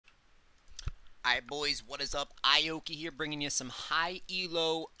Alright boys, what is up? Ioki here bringing you some high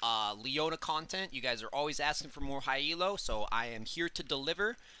elo Leona content. You guys are always asking for more high elo, so I am here to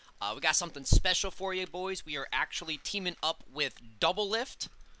deliver. We got something special for you boys. We are actually teaming up with Doublelift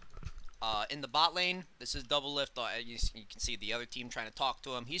in the bot lane. This is Doublelift. You can see the other team trying to talk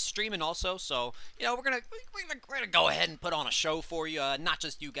to him. He's streaming also, so you know we're gonna go ahead and put on a show for you. Not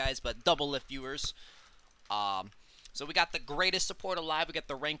just you guys, but Doublelift viewers. So we got the greatest support alive. We got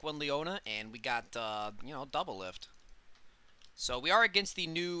the rank 1 Leona, and we got, you know, Doublelift. So we are against the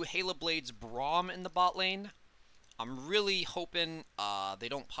new Halo Blades Braum in the bot lane. I'm really hoping they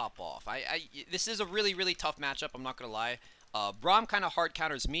don't pop off. This is a really tough matchup, I'm not going to lie. Braum kind of hard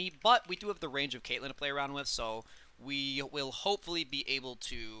counters me, but we do have the range of Caitlyn to play around with, so we will hopefully be able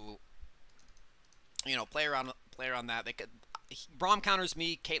to, you know, play around that. Braum counters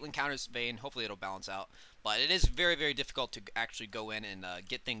me, Caitlyn counters Vayne. Hopefully it'll balance out. But it is very difficult to actually go in and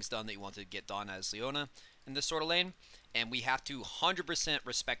get things done that you want to get done as Leona in this sort of lane. And we have to 100%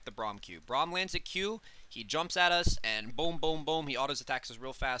 respect the Braum Q. Braum lands a Q, he jumps at us, and boom, he autos attacks us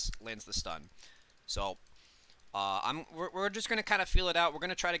real fast, lands the stun. So we're just going to kind of feel it out. We're going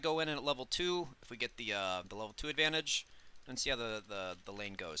to try to go in at level 2 if we get the level 2 advantage and see how the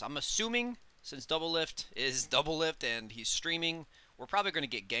lane goes. I'm assuming since Doublelift is Doublelift and he's streaming, we're probably going to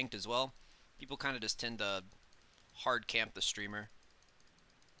get ganked as well. People kind of just tend to hard camp the streamer,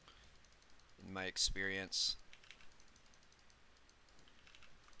 in my experience.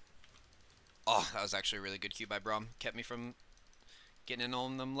 Oh, that was actually a really good Q by Braum. Kept me from getting in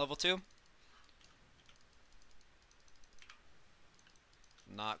on them level 2.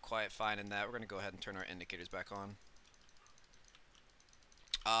 Not quite finding that. We're going to go ahead and turn our indicators back on.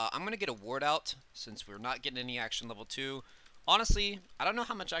 I'm going to get a ward out since we're not getting any action level 2. Honestly, I don't know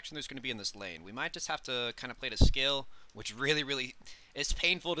how much action there's going to be in this lane. We might just have to kind of play to scale, which really is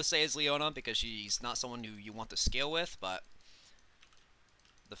painful to say as Leona because she's not someone who you want to scale with, but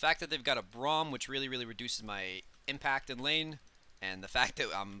the fact that they've got a Braum, which really reduces my impact in lane, and the fact that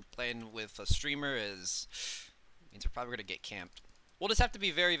I'm playing with a streamer means we're probably going to get camped. We'll just have to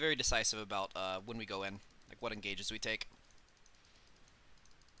be very decisive about when we go in, like what engages we take.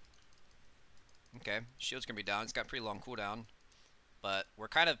 Okay, shield's going to be down. It's got a pretty long cooldown. But we're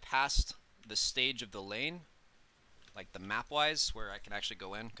kind of past the stage of the lane, like the map-wise, where I can actually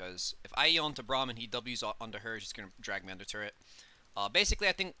go in. Because if I heal onto Braum and he W's onto her, he's just going to drag me under turret. Basically,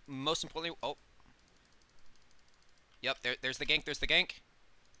 I think most importantly... Oh. Yep, there's the gank. There's the gank.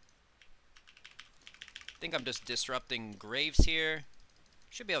 I think I'm just disrupting Graves here.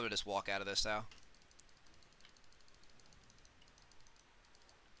 Should be able to just walk out of this now.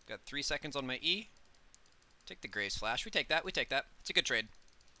 Got 3 seconds on my E. Take the Graves flash. We take that. It's a good trade.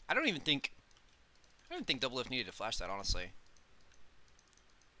 I don't even think Doublelift needed to flash that, honestly. I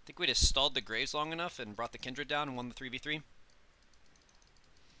think we just stalled the Graves long enough and brought the Kindred down and won the 3v3.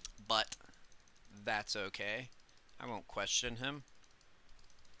 But that's okay. I won't question him.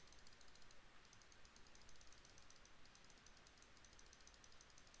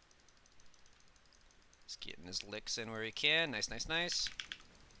 He's getting his licks in where he can. Nice.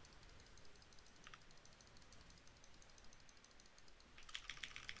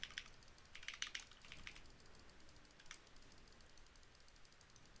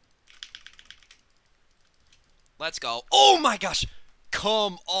 Let's go. Oh my gosh!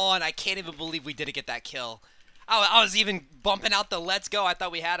 Come on! I can't even believe we didn't get that kill. I was even bumping out the let's go. I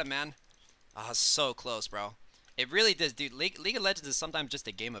thought we had him, man. Ah, oh, so close, bro. It really does, dude. League of Legends is sometimes just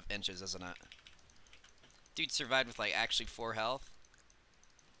a game of inches, isn't it? Dude survived with, like, actually 4 health.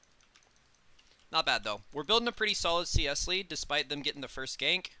 Not bad, though. We're building a pretty solid CS lead, despite them getting the first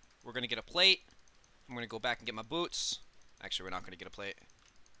gank. We're going to get a plate. I'm going to go back and get my boots. Actually, we're not going to get a plate.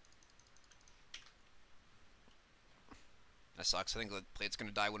 That sucks. I think the plate's going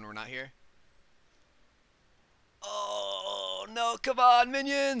to die when we're not here. Oh, no. Come on,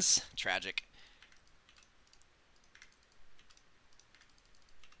 minions. Tragic.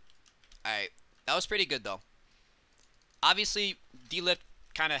 Alright. That was pretty good, though. Obviously, D-Lift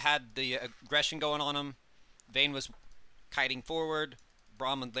kind of had the aggression going on him. Vayne was kiting forward.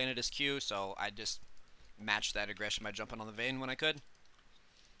 Braum landed his Q, so I just matched that aggression by jumping on the Vayne when I could.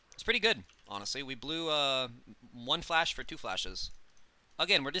 It's pretty good, honestly. We blew 1 flash for 2 flashes.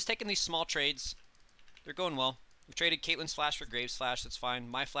 Again, we're just taking these small trades. They're going well. We traded Caitlyn's flash for Graves' flash. That's fine.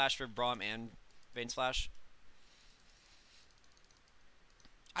 My flash for Braum and Vayne's flash.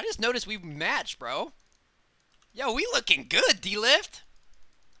 I just noticed we matched, bro. Yo, we looking good, D-Lift.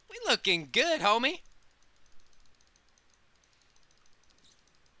 We looking good, homie.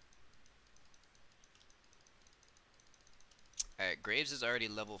 Alright, Graves is already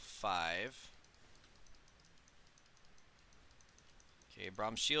level 5. Okay,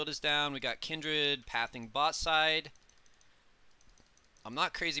 Brahm's shield is down. We got Kindred pathing bot side. I'm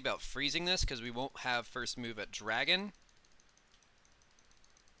not crazy about freezing this because we won't have first move at Dragon.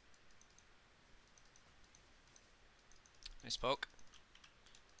 Nice poke.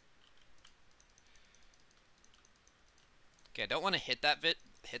 Okay, I don't want to hit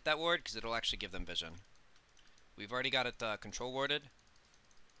that ward because it'll actually give them vision. We've already got it control warded.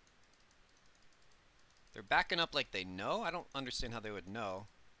 They're backing up like they know. I don't understand how they would know.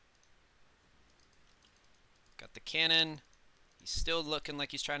 Got the cannon. He's still looking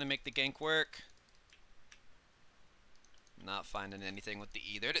like he's trying to make the gank work. Not finding anything with the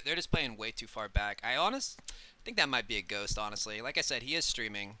E. They're just playing way too far back. I think that might be a ghost, honestly. Like I said, he is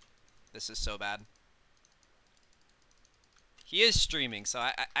streaming. This is so bad. He is streaming, so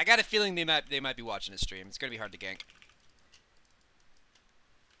I got a feeling they might be watching his stream. It's gonna be hard to gank.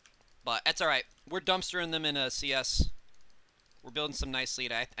 But that's alright. We're dumpstering them in a CS. We're building some nice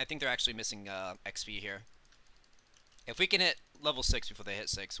lead. I think they're actually missing XP here. If we can hit level 6 before they hit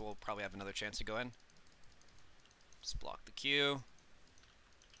 6, we'll probably have another chance to go in. Just block the Q.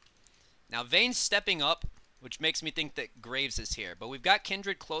 Now Vayne's stepping up, which makes me think that Graves is here. But we've got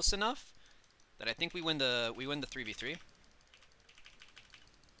Kindred close enough that I think we win the 3v3.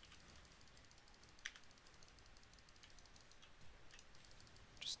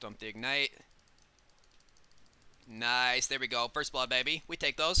 Just dump the ignite. Nice, there we go. First blood, baby. We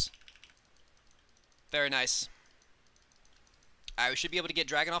take those. Very nice. Alright, we should be able to get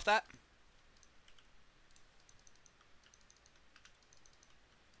Dragon off that.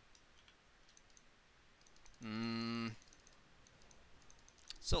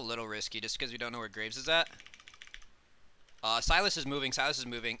 It's a little risky just because we don't know where Graves is at. Silas is moving. Silas is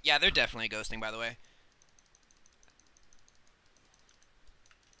moving. Yeah, they're definitely ghosting, by the way.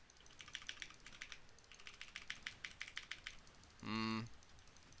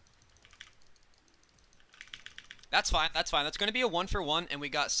 That's fine. That's fine. That's going to be a 1-for-1, and we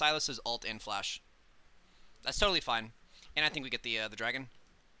got Silas's ult and flash. That's totally fine. And I think we get the dragon.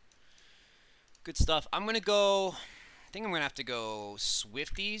 Good stuff. I'm going to go... I think I'm going to have to go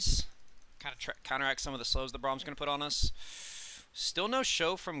Swifties. Kind of counteract some of the slows the Brahm's going to put on us. Still no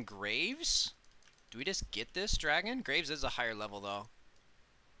show from Graves. Do we just get this dragon? Graves is a higher level, though.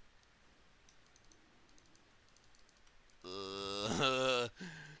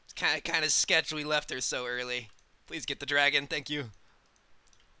 It's kind of sketch we left her so early. Please get the dragon, thank you.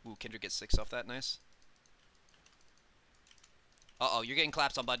 Ooh, Kindred gets 6 off that, nice. Uh-oh, you're getting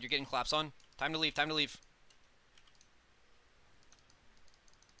claps on, bud. You're getting claps on. Time to leave, time to leave.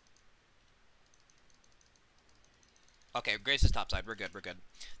 Okay, Graves is topside. We're good, we're good.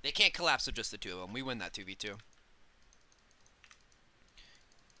 They can't collapse with just the two of them. We win that 2v2. Okay,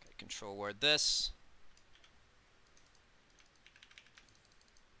 control ward this.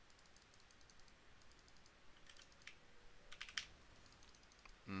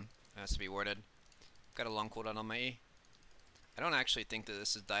 Has to be warded. Got a long cooldown on my E. I don't actually think that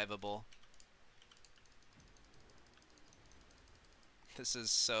this is diveable. This is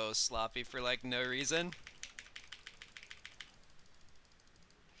so sloppy for like no reason.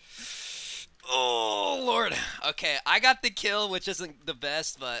 Oh lord. Okay, I got the kill, which isn't the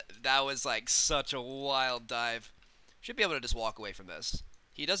best, but that was like such a wild dive. Should be able to just walk away from this.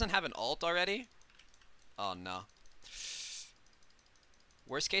 He doesn't have an ult already. Oh no.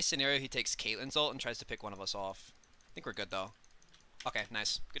 Worst case scenario, he takes Caitlyn's ult and tries to pick one of us off. I think we're good though. Okay,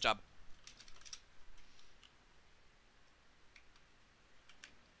 nice. Good job.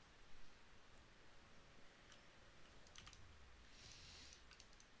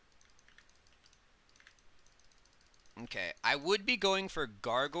 Okay, I would be going for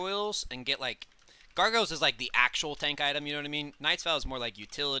Gargoyles and get like... Gargoyles is like the actual tank item, you know what I mean? Knight's Vow is more like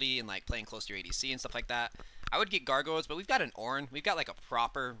utility and like playing close to your ADC and stuff like that. I would get Gargoyles, but we've got an Ornn. We've got like a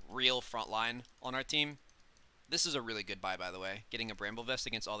proper, real front line on our team. This is a really good buy, by the way. Getting a Bramble Vest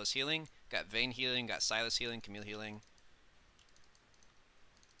against all this healing. Got Vayne healing, got Silas healing, Camille healing.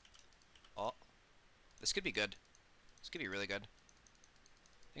 Oh, this could be good. This could be really good.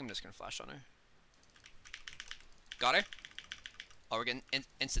 I think I'm just going to flash on her. Got her. Oh, we're getting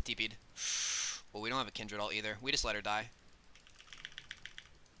instant TP'd. Well, we don't have a Kindred ult either. We just let her die.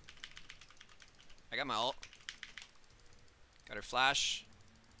 I got my ult. Got her flash.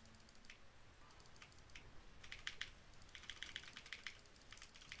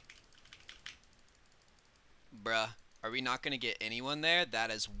 Bruh. Are we not going to get anyone there?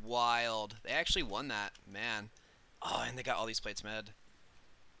 That is wild. They actually won that. Man. Oh, and they got all these plates mid.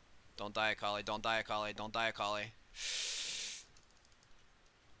 Don't die, Akali. Don't die, Akali. Don't die, Akali.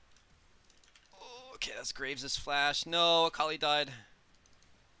 Okay, that's Graves' flash. No, Akali died.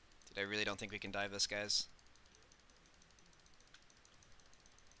 Dude, I really don't think we can dive this, guys.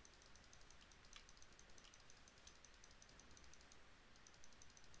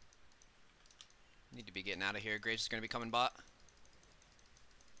 Need to be getting out of here. Graves is going to be coming bot.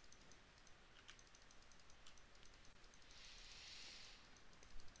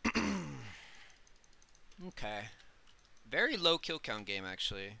 Okay. Very low kill count game,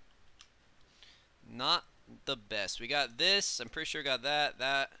 actually. Not the best. We got this. I'm pretty sure we got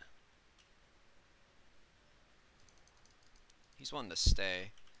that. He's wanting to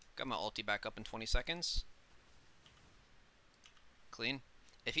stay. Got my ulti back up in 20 seconds. Clean.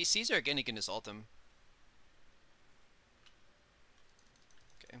 If he sees her again, he can just ult him.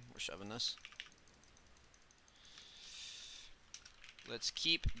 Okay, we're shoving this. Let's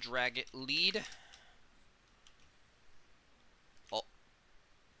keep drag it lead. Oh.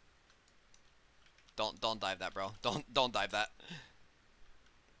 Don't dive that, bro. Don't dive that.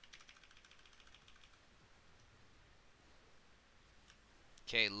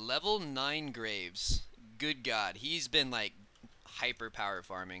 Okay, level 9 Graves. Good God, he's been like hyper power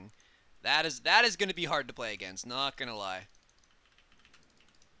farming. That is going to be hard to play against, not going to lie.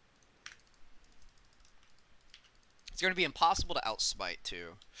 It's going to be impossible to outsmite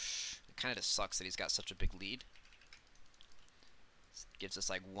too. It kind of just sucks that he's got such a big lead. Gives us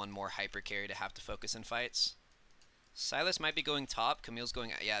like one more hyper carry to have to focus in fights. Silas might be going top. Camille's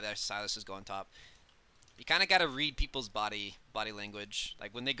going... Yeah, there Silas is going top. You kind of got to read people's body language.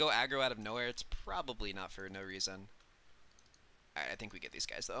 Like, when they go aggro out of nowhere, it's probably not for no reason. Alright, I think we get these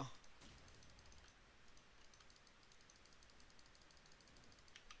guys, though.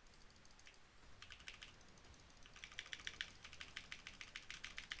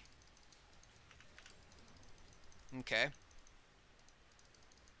 Okay.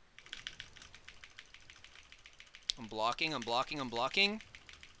 I'm blocking.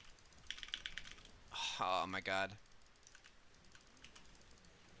 Oh, my God.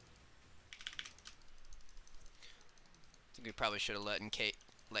 I think we probably should have let Kate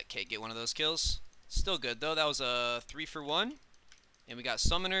get one of those kills. Still good, though. That was a 3 for 1. And we got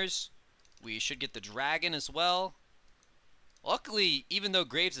summoners. We should get the dragon as well. Luckily, even though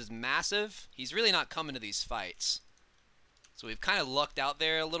Graves is massive, he's really not coming to these fights. So we've kind of lucked out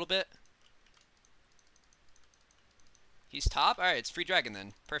there a little bit. He's top? Alright, it's free dragon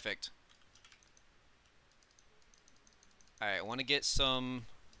then. Perfect. Alright, I want to get some...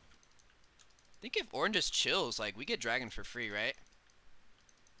 I think if Orange just chills, like, we get dragon for free, right?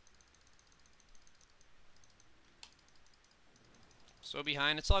 So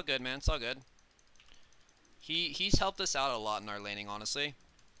behind, it's all good, man. It's all good. He's helped us out a lot in our laning, honestly.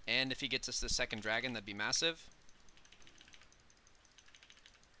 And if he gets us the second dragon, that'd be massive.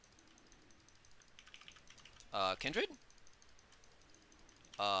 Kindred?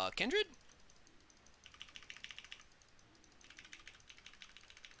 Kindred?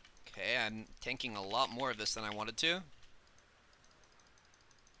 Okay, I'm tanking a lot more of this than I wanted to.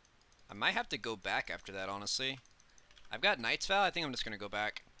 I might have to go back after that, honestly. I've got Knight's Vow. I think I'm just going to go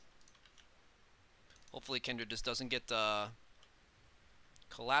back. Hopefully Kindred just doesn't get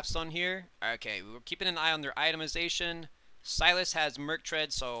collapsed on here. Okay, we're keeping an eye on their itemization. Silas has Merc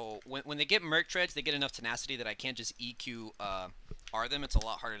Tread, so when they get Merc Treads, they get enough tenacity that I can't just EQ R them. It's a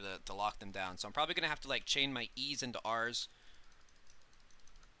lot harder to lock them down. So I'm probably going to have to like chain my E's into R's.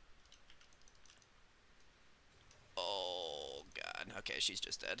 Oh, God. Okay, she's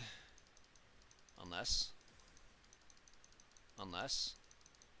just dead. Unless...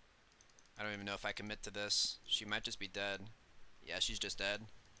 I don't even know if I commit to this. She might just be dead. Yeah, she's just dead.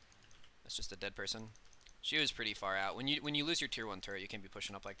 That's just a dead person. She was pretty far out. When you lose your tier 1 turret, you can't be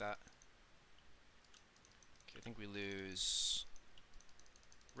pushing up like that. Okay, I think we lose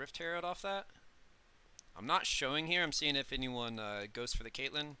Rift Herald off that. I'm not showing here. I'm seeing if anyone goes for the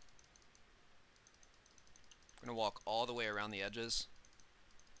Caitlyn. I'm going to walk all the way around the edges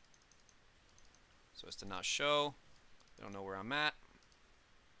so as to not show. I don't know where I'm at.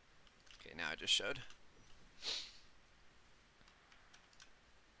 Okay, now I just showed.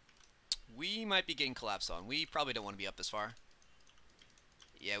 We might be getting collapsed on. We probably don't want to be up this far.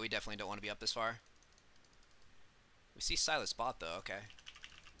 Yeah, we definitely don't want to be up this far. We see Silas bot though, okay.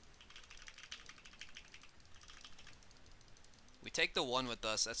 We take the 1 with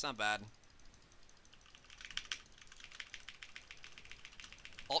us, that's not bad.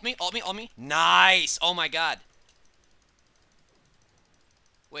 Ult me, ult me, ult me. Nice! Oh my God.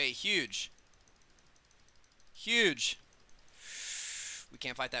 Wait, huge. Huge. We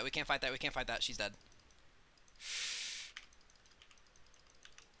can't fight that, we can't fight that, we can't fight that. She's dead.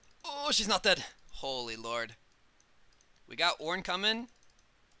 Oh, she's not dead. Holy Lord. We got Ornn coming.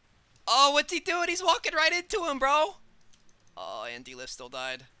 Oh, what's he doing? He's walking right into him, bro. Oh, anti-lift still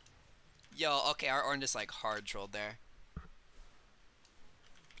died. Yo, okay, our Orn just like hard trolled there.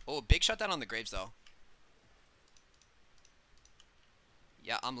 Oh, big shutdown on the Graves though.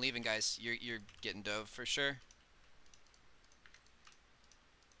 Yeah, I'm leaving, guys. You're getting dove for sure.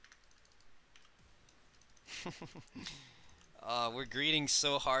 We're greeting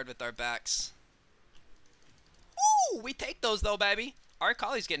so hard with our backs. Ooh, we take those though, baby. Our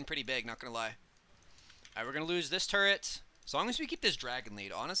Kali's getting pretty big, not gonna lie. Alright, we're gonna lose this turret. As long as we keep this dragon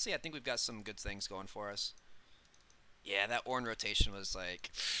lead, honestly, I think we've got some good things going for us. Yeah, that Orn rotation was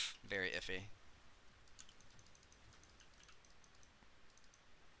like very iffy.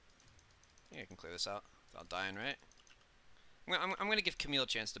 I think I can clear this out without dying, right? I'm gonna give Camille a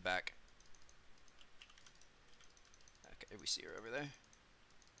chance to back. Okay, we see her over there.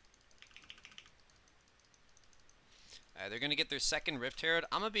 They're going to get their second Rift Herald.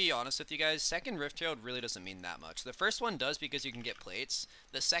 I'm going to be honest with you guys. Second Rift Herald really doesn't mean that much. The first one does because you can get plates.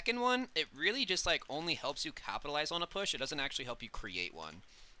 The second one, it really just like only helps you capitalize on a push. It doesn't actually help you create one.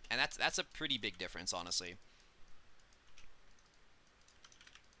 And that's a pretty big difference, honestly.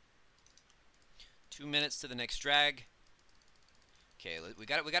 2 minutes to the next drag. Okay, we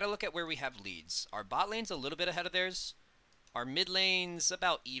got to look at where we have leads. Our bot lane's a little bit ahead of theirs. Our mid lane's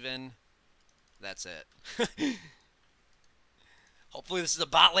about even. That's it. Hopefully this is a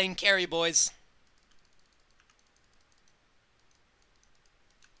bot lane carry, boys.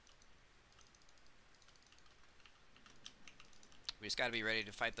 We just gotta be ready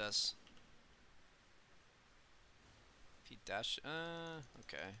to fight this. Pete dash,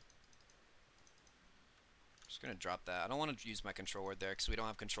 okay. Just gonna drop that. I don't want to use my control ward there because we don't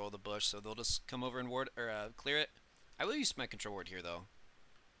have control of the bush, so they'll just come over and ward or clear it. I will use my control ward here though.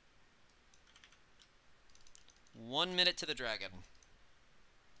 1 minute to the dragon.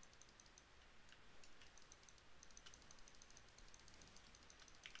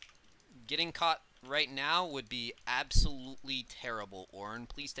 Getting caught right now would be absolutely terrible, Orn.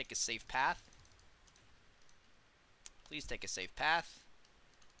 Please take a safe path. Please take a safe path.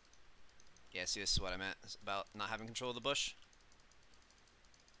 Yeah, see, this is what I meant. It's about not having control of the bush.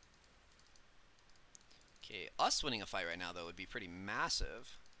 Okay, us winning a fight right now, though, would be pretty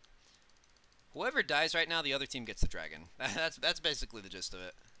massive. Whoever dies right now, the other team gets the dragon. That's basically the gist of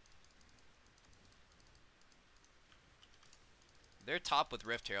it. They're top with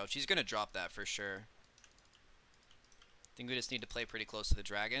Rift Herald. She's going to drop that for sure. I think we just need to play pretty close to the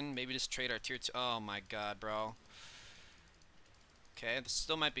dragon. Maybe just trade our tier 2. Oh my god, bro. Okay, this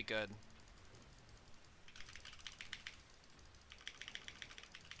still might be good.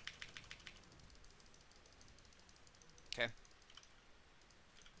 Okay.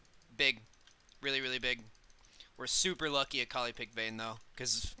 Big. Really, really big. We're super lucky at Kali picked Vayne, though,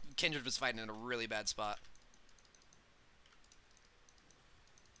 because Kindred was fighting in a really bad spot.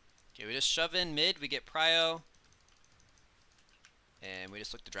 Okay, we just shove in mid, we get Prio, and we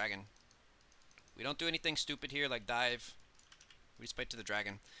just look the dragon. We don't do anything stupid here like dive. We just fight to the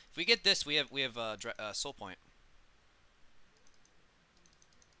dragon. If we get this, we have soul point.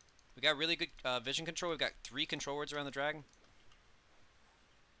 We got really good vision control. We've got 3 control wards around the dragon.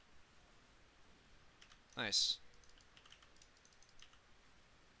 Nice.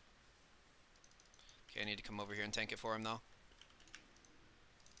 Okay, I need to come over here and tank it for him though.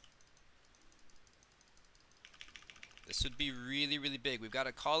 This would be really, really big. We've got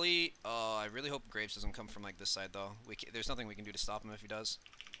a Kali. Oh, I really hope Graves doesn't come from like this side though. There's nothing we can do to stop him if he does.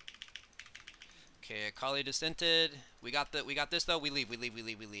 Okay, Kali dissented. We got this though. We leave.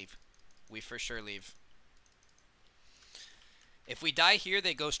 We for sure leave. If we die here,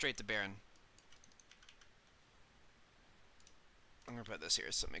 they go straight to Baron. I'm gonna put this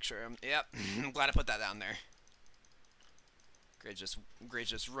here so make sure yep. I'm glad I put that down there. Graves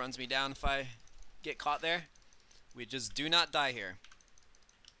just runs me down if I get caught there. We just do not die here.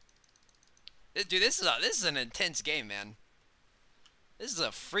 Dude, this is an intense game, man. This is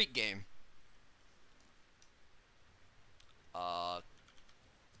a freak game.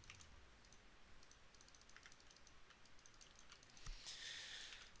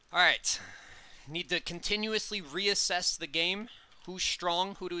 Alright. Need to continuously reassess the game. Who's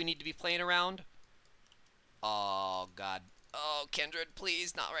strong? Who do we need to be playing around? Oh, God. Oh, Kindred,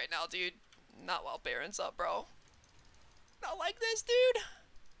 please. Not right now, dude. Not while Baron's up, bro. Not like this, dude.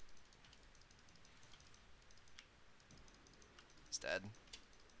 He's dead.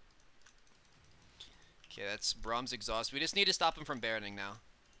 Okay, that's Brahm's exhaust. We just need to stop him from Baroning now.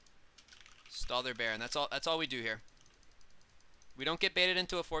 Stall their Baron. That's all we do here. We don't get baited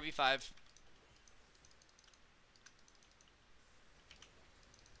into a 4v5.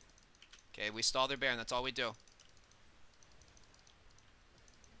 Okay, we stall their Baron. That's all we do.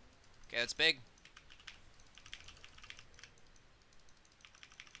 Okay, that's big.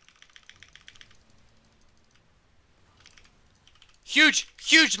 Huge,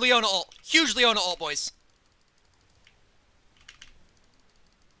 huge Leona ult. Huge Leona ult, boys.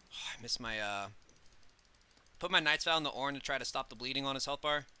 Oh, I missed my, put my Knight's Vow in the Ornn to try to stop the bleeding on his health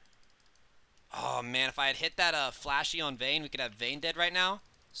bar. Oh, man, if I had hit that, flashy on Vayne, we could have Vayne dead right now.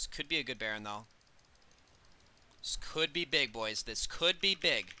 This could be a good Baron, though. This could be big, boys. This could be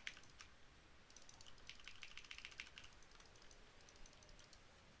big.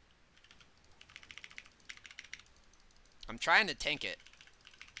 I'm trying to tank it.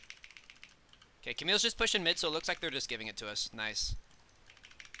 Okay, Camille's just pushing mid, so it looks like they're just giving it to us. Nice.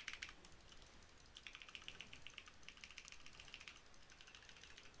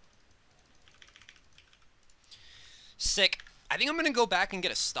 Sick. I think I'm going to go back and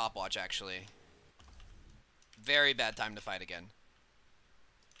get a stopwatch, actually. Very bad time to fight again.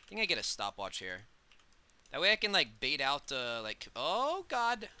 I think I get a stopwatch here. That way I can, like, bait out, like... Oh,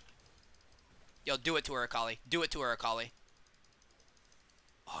 God. Yo, do it to her, Akali. Do it to her, Akali.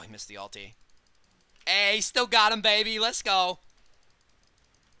 Oh, he missed the ulti. Hey, still got him, baby. Let's go.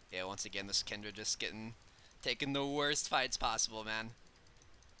 Yeah, once again, this Kindred just taking the worst fights possible, man.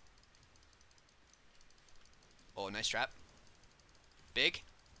 Oh, nice trap. Big.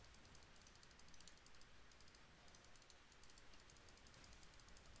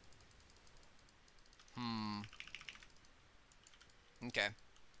 Okay.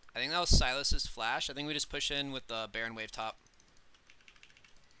 I think that was Silas's flash. I think we just push in with the Baron wave top.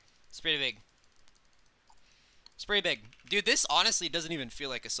 It's pretty big. It's pretty big. Dude, this honestly doesn't even feel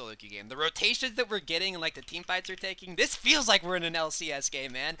like a solo queue game. The rotations that we're getting and like the team fights we're taking, this feels like we're in an LCS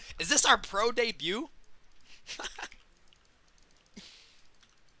game, man. Is this our pro debut?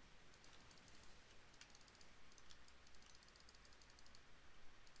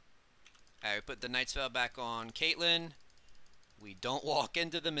 Alright, we put the Knight's Veil back on Caitlyn. We don't walk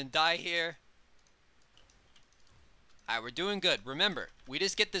into them and die here. Alright, we're doing good. Remember, we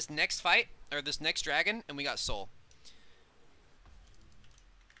just get this next fight, or this next dragon, and we got soul.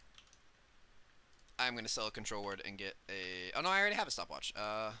 I'm going to sell a control ward and get a... Oh, no, I already have a stopwatch.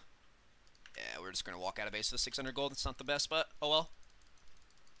 Yeah, we're just going to walk out of base with 600 gold. It's not the best, but oh well.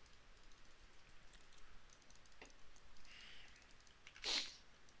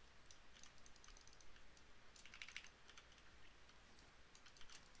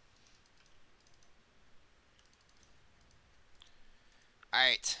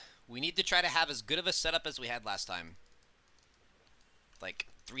 Alright, we need to try to have as good of a setup as we had last time. Like,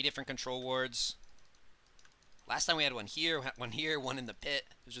 3 different control wards. Last time we had one here, one in the pit.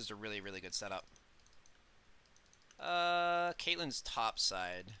 It was just a really, really good setup. Caitlyn's top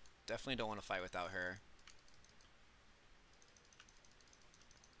side. Definitely don't want to fight without her.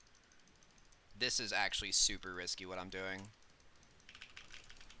 This is actually super risky what I'm doing.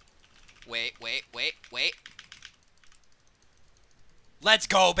 Wait. Let's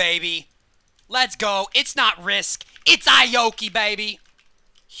go, baby. Let's go. It's not risk. It's Ioki, baby.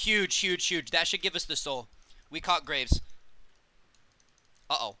 Huge, huge, huge. That should give us the soul. We caught Graves.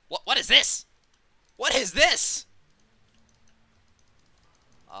 Uh-oh. What is this? What is this?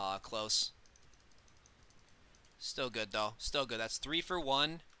 Close. Still good, though. Still good. That's 3 for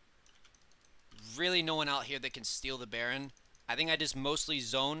 1. Really no one out here that can steal the Baron. I think I just mostly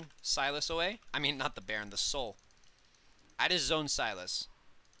zone Sylas away. I mean, not the Baron, the soul. I just zone Sylas.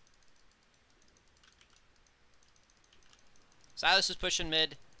 Sylas is pushing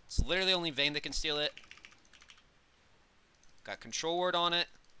mid. It's literally only Vayne that can steal it. Got control ward on it.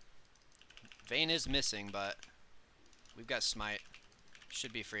 Vayne is missing, but we've got smite.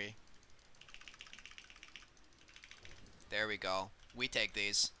 Should be free. There we go. We take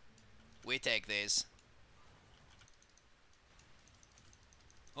these. We take these.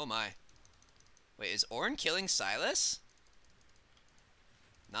 Oh my. Wait, is Ornn killing Sylas?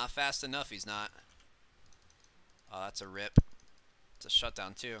 Not fast enough, he's not. Oh, that's a rip. It's a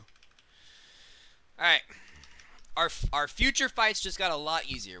shutdown, too. Alright. Our future fights just got a lot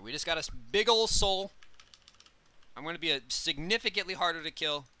easier. We just got a big ol' soul. I'm going to be significantly harder to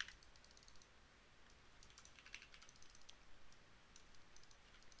kill.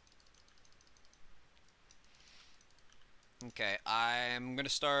 Okay, I'm going to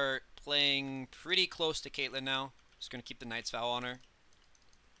start playing pretty close to Caitlyn now. Just going to keep the Knight's Vow on her.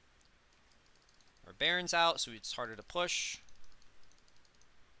 Our Baron's out, so it's harder to push.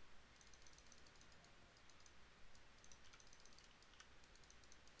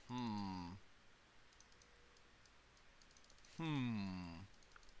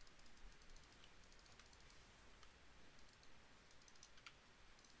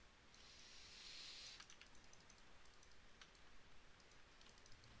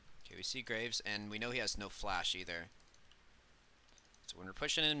 we see Graves, and we know he has no flash either. So when we're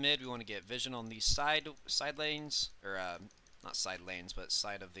pushing in mid, we want to get vision on these side lanes, or not side lanes, but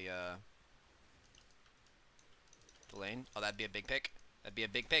side of the lane. Oh, that'd be a big pick. That'd be a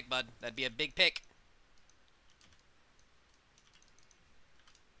big pick, bud. That'd be a big pick.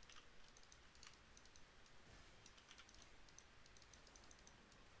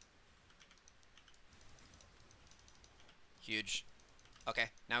 Huge. Okay,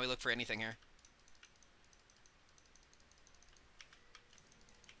 now we look for anything here.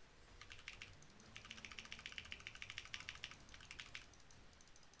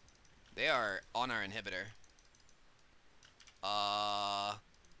 They are on our inhibitor.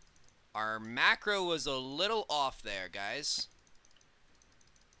 Our macro was a little off there, guys.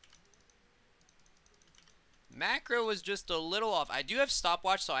 Macro was just a little off. I do have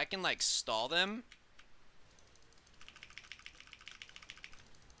stopwatch, so I can, like, stall them.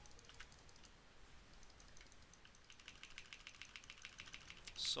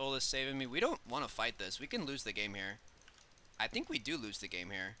 Soul is saving me. We don't want to fight this. We can lose the game here. I think we do lose the game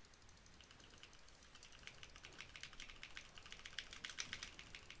here.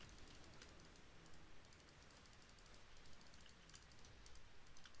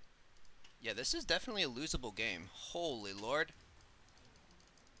 Yeah, this is definitely a losable game. Holy Lord.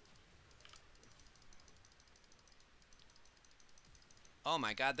 Oh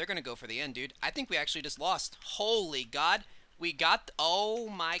my God, they're going to go for the end, dude. I think we actually just lost. Holy God. We got... oh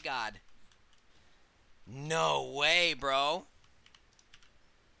my God. No way, bro.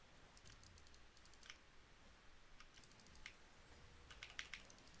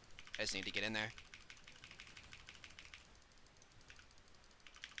 I just need to get in there.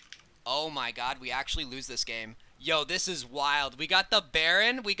 Oh my God, we actually lose this game. Yo, this is wild. We got the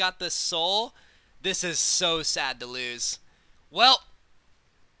Baron, we got the Soul. This is so sad to lose. Well,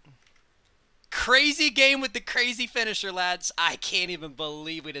 crazy game with the crazy finisher, lads. I can't even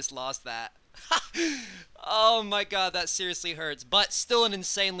believe we just lost that. Oh my God, that seriously hurts. But still an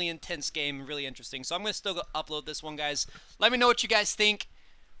insanely intense game, really interesting. So I'm going to still upload this one, guys. Let me know what you guys think.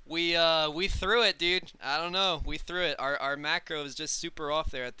 We threw it, dude. I don't know. We threw it. Our macro is just super off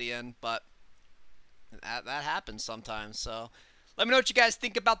there at the end, but that happens sometimes. So let me know what you guys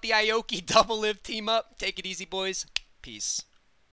think about the Ioki Doublelift team up. Take it easy, boys. Peace.